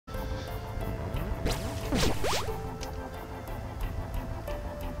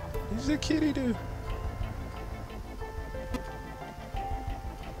does the kitty do?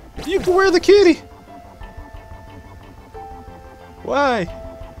 You can wear the kitty! Why?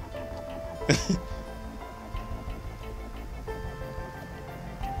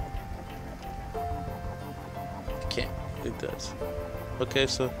 Can't. It does. Okay,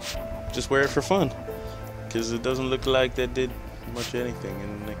 so just wear it for fun. Because it doesn't look like that did much anything.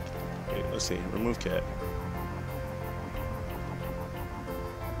 And like, wait, let's see. Remove cat.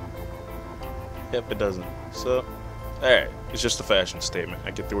 Yep, it doesn't. So, alright. It's just a fashion statement.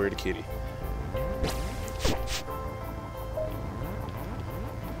 I get to wear the kitty.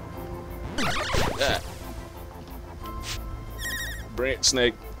 Ah. Bring it,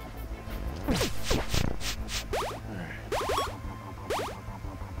 snake.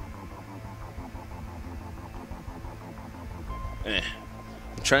 I'm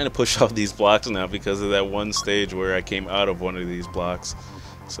trying to push off these blocks now because of that one stage where I came out of one of these blocks.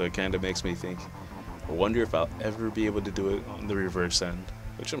 So it kind of makes me think, I wonder if I'll ever be able to do it on the reverse end.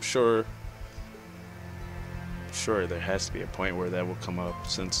 Which I'm sure there has to be a point where that will come up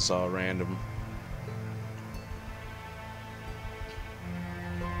since it's all random.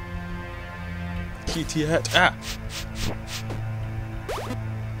 Kitty hat. Ah!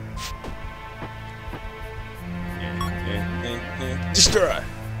 Destroy!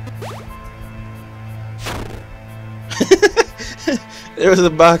 There was a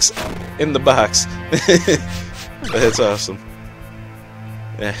box in the box. That's awesome.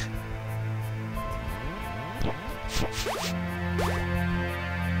 Yeah.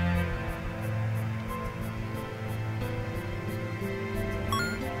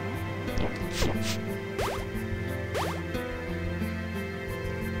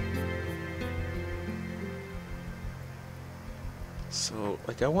 So,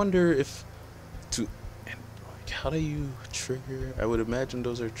 like, I wonder if like, how do you trigger? I would imagine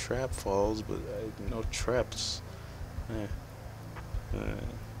those are trap falls, but no traps.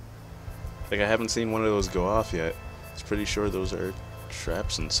 Like, I haven't seen one of those go off yet. I was pretty sure those are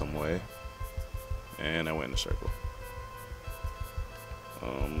traps in some way. And I went in a circle.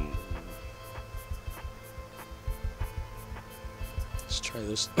 Let's try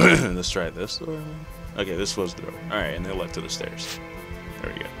this. Let's try this door. Okay, this was the door. Alright, and it led to the stairs.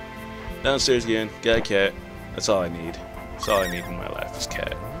 There we go. Downstairs again. Got a cat. That's all I need. That's all I need in my life is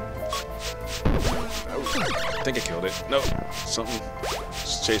cat. Oh, I think I killed it. Nope. Something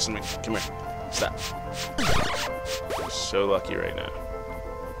just chasing me. Come here. Stop. I'm so lucky right now.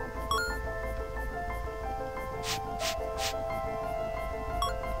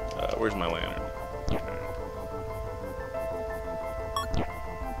 Where's my lantern?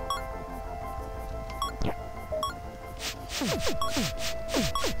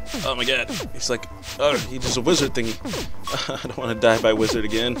 Oh my god. He's like, oh, he does a wizard thingy. I don't want to die by wizard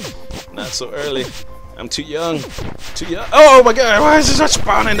again. Not so early. I'm too young. Too young. Oh my god, why is this not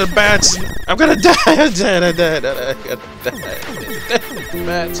spawning the bats? I'm gonna die. I died. I'm gonna die. The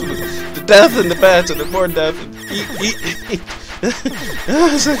bats. The death and the bats and the more death. Eat.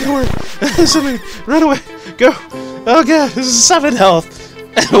 It's not gonna work. Somebody, run away. Go. Oh god, this is 7 health.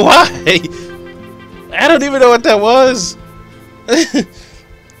 Why? I don't even know what that was.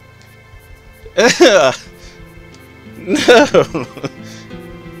 No.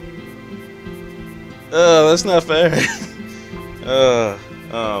 Oh, that's not fair.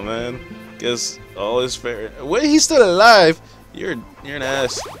 Oh man. Guess all is fair. Wait, he's still alive. You're an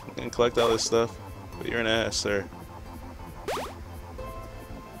ass. I'm gonna collect all this stuff, but you're an ass, sir.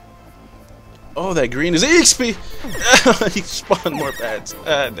 Oh, that green is EXP. He spawned more bats.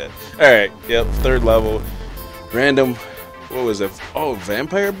 Alright, yep, 3rd level. Random. What was it? Oh,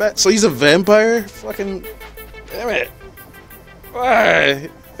 vampire bat? So he's a vampire? Fucking. Damn it. Why?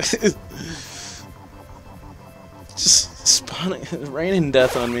 Just spawning. Raining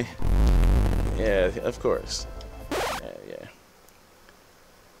death on me. Yeah, of course. Yeah.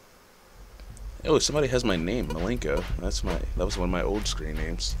 Oh, somebody has my name, Malenko. That was one of my old screen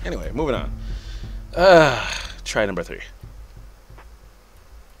names. Anyway, moving on. Try number 3.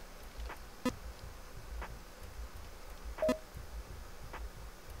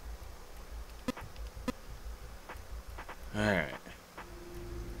 Alright.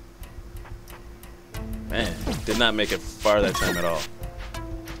 Man, did not make it far that time at all.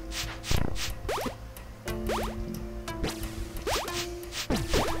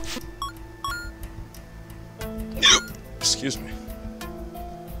 Excuse me.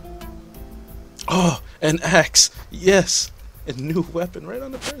 Oh, an axe. Yes. A new weapon right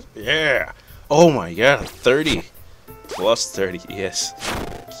on the first. Yeah. Oh my god. 30. Plus 30. Yes.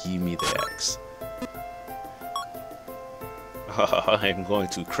 Give me the axe. I'm going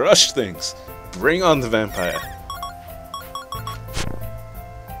to crush things. Bring on the vampire.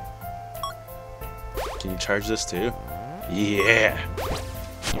 Can you charge this too? Yeah.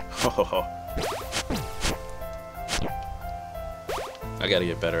 I gotta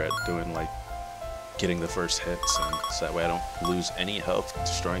get better at doing like getting the first hits, and so that way I don't lose any health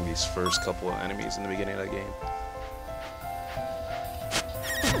destroying these first couple of enemies in the beginning of the game.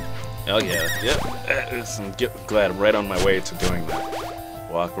 Oh yeah, yep. I'm glad I'm right on my way to doing that.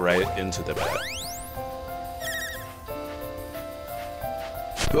 Walk right into the bat.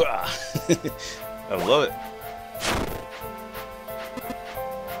 I love it.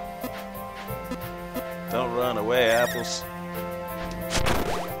 Don't run away, apples.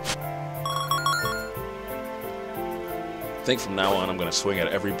 I think from now on I'm going to swing at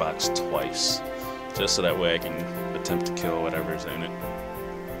every box twice, just so that way I can attempt to kill whatever's in it.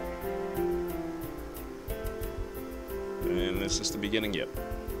 And this is the beginning, yep.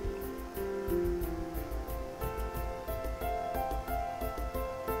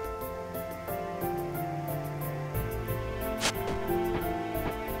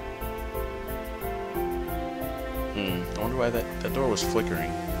 I wonder why that door was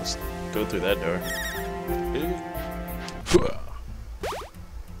flickering. Let's go through that door.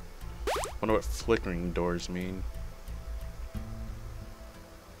 Wonder what flickering doors mean.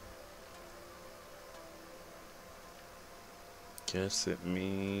 Guess it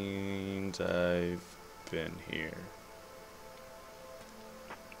means I've been here.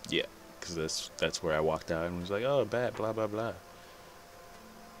 Yeah, because that's where I walked out and was like, oh, bad, blah blah blah.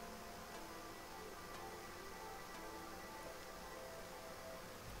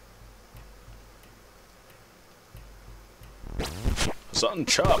 Something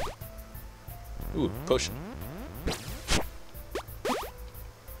chop. Ooh, potion.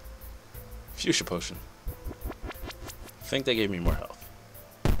 Fuchsia potion. I think they gave me more health.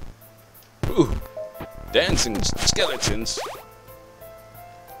 Ooh, dancing skeletons.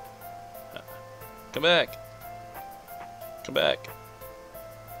 Come back. Come back.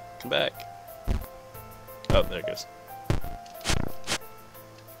 Come back. Oh, there it goes.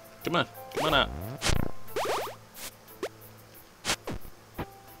 Come on. Come on out.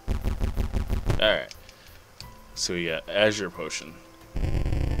 Alright. So we got Azure Potion.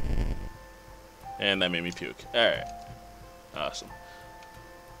 And that made me puke. Alright. Awesome.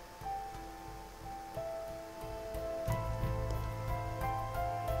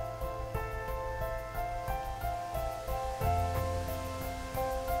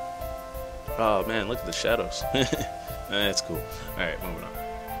 Oh man, look at the shadows. That's cool. Alright, moving on.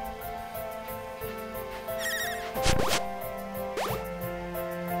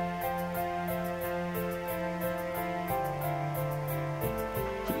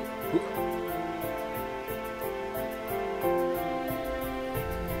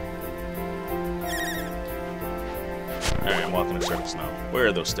 Alright, I'm walking in circles now. Where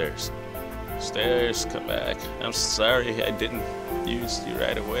are those stairs? Stairs, come back. I'm sorry I didn't use you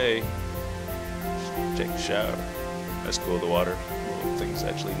right away. Take a shower. That's cool, the water. Little things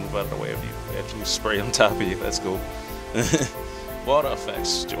actually move out of the way of you. They actually spray on top of you. That's cool. Water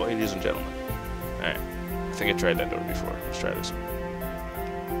effects, ladies and gentlemen. Alright, I think I tried that door before. Let's try this one.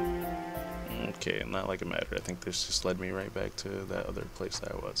 Okay, not like it mattered. I think this just led me right back to that other place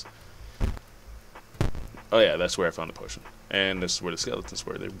that I was. Oh yeah, that's where I found the potion. And this is where the skeletons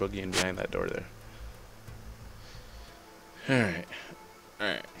were. They're boogieing behind that door there. Alright.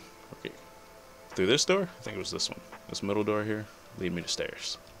 Alright. Okay. Through this door? I think it was this one. This middle door here. Lead me to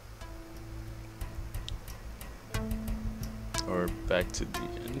stairs. Or back to the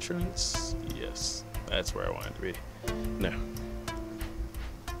entrance? Yes. That's where I wanted to be. No.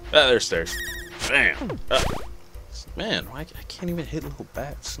 Ah, there's stairs. Bam! Man, why I can't even hit little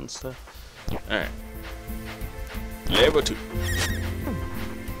bats and stuff. Alright. Level 2.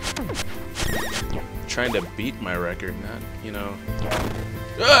 Trying to beat my record, not, you know.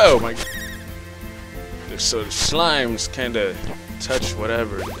 Oh my god. So slimes kind of touch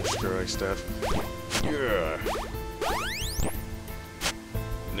whatever and destroy stuff. Yeah.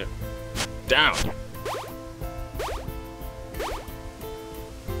 No. Down.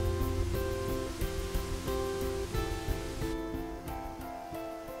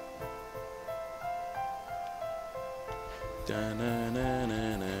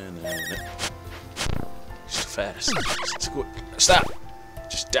 It's too fast. It's too quick. Stop.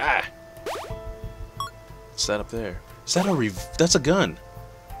 Just die. What's that up there? Is that a that's a gun.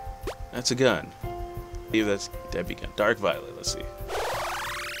 That's a gun. I believe that's that'd be gun. Dark violet. Let's see.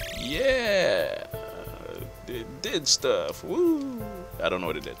 Yeah. It did stuff. Woo. I don't know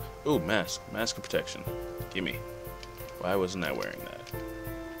what it did. Ooh, mask. Mask of protection. Gimme. Why wasn't I wearing that?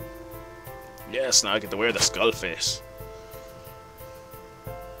 Yes, now I get to wear the skull face.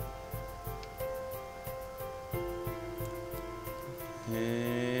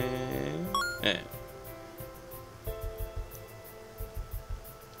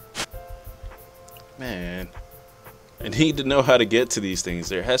 Man, I need to know how to get to these things.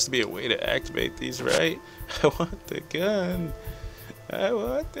 There has to be a way to activate these, right? I want the gun. I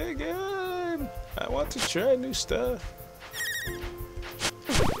want the gun. I want to try new stuff.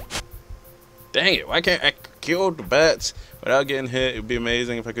 Dang it, why can't I kill the bats without getting hit? It would be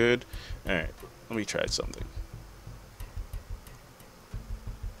amazing if I could. Alright, let me try something.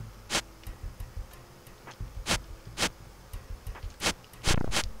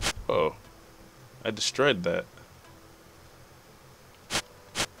 Oh, I destroyed that.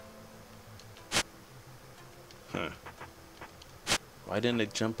 Huh. Why didn't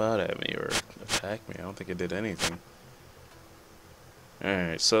it jump out at me or attack me? I don't think it did anything.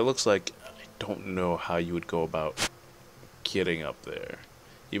 Alright, so it looks like I don't know how you would go about getting up there.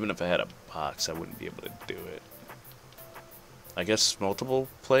 Even if I had a box, I wouldn't be able to do it. I guess multiple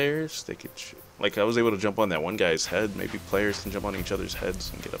players, they could... Like, I was able to jump on that one guy's head. Maybe players can jump on each other's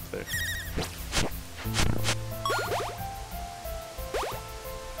heads and get up there.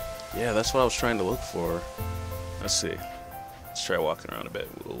 Yeah, that's what I was trying to look for. Let's see. Let's try walking around a bit.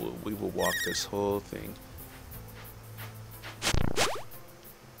 We will walk this whole thing.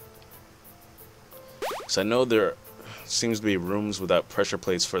 So I know there seems to be rooms without pressure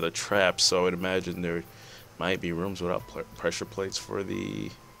plates for the traps, so I would imagine there might be rooms without pressure plates for the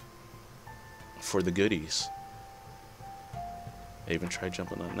goodies. I even tried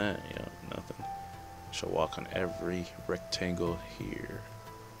jumping on that. Yeah, nothing. Shall walk on every rectangle here.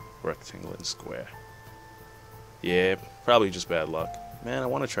 Rectangle and square. Yeah, probably just bad luck. Man, I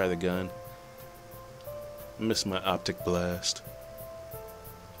want to try the gun. I miss my optic blast.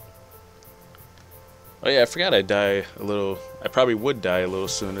 Oh yeah, I forgot I'd die a little. I probably would die a little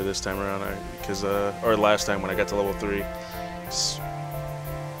sooner this time around, because or last time when I got to level 3.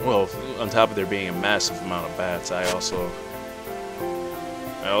 Well, on top of there being a massive amount of bats, I also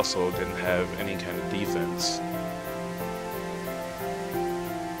didn't have any kind of defense.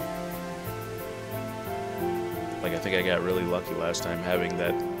 Like, I think I got really lucky last time having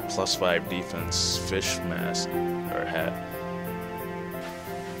that +5 defense fish mask or hat.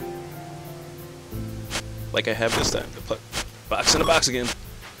 Like I have this time. The box in a box again.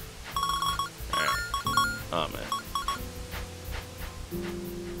 Alright. Oh man.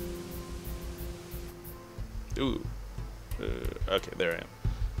 Ooh. Okay, there I am.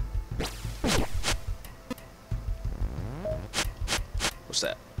 What's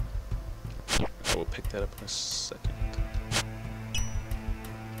that? I will pick that up in a second.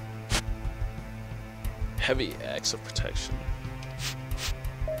 Heavy axe of protection.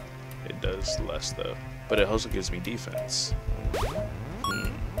 It does less though, but it also gives me defense.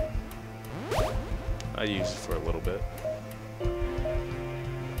 I use it for a little bit.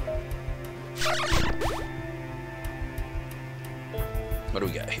 What do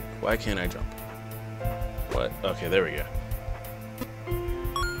we got here? Why can't I jump? What? Okay, there we go.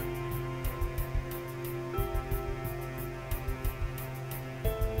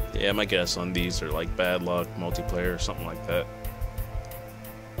 Yeah, my guess on these are like bad luck, multiplayer, or something like that.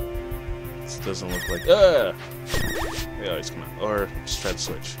 This doesn't look like... They always come out. Or just try to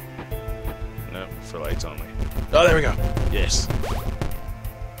switch. No, for lights only. Oh, there we go! Yes!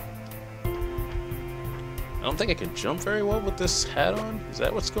 I don't think I can jump very well with this hat on. Is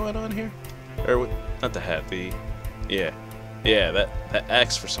that what's going on here? Or, with, not the hat, the... Yeah. Yeah, that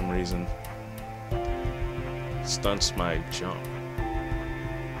axe for some reason stunts my jump.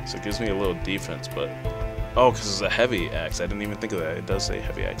 So it gives me a little defense, but... Oh, because it's a heavy axe. I didn't even think of that. It does say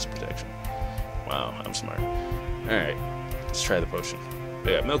heavy axe protection. Wow, I'm smart. Alright, let's try the potion.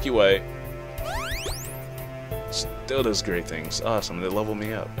 But yeah, Milky White. Still does great things. Awesome, they leveled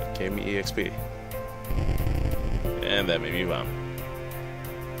me up. It gave me EXP. And that made me bomb.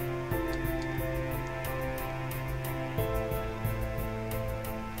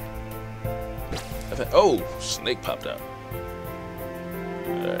 Oh, snake popped out.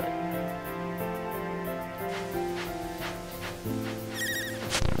 Alright.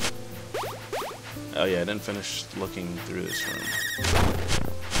 Oh yeah, I didn't finish looking through this room.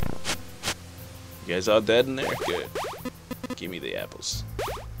 You guys all dead in there? Good. Give me the apples.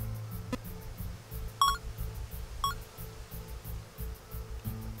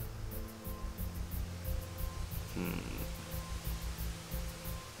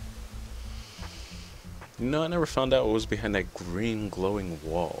 You know, I never found out what was behind that green glowing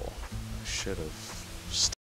wall. I should have.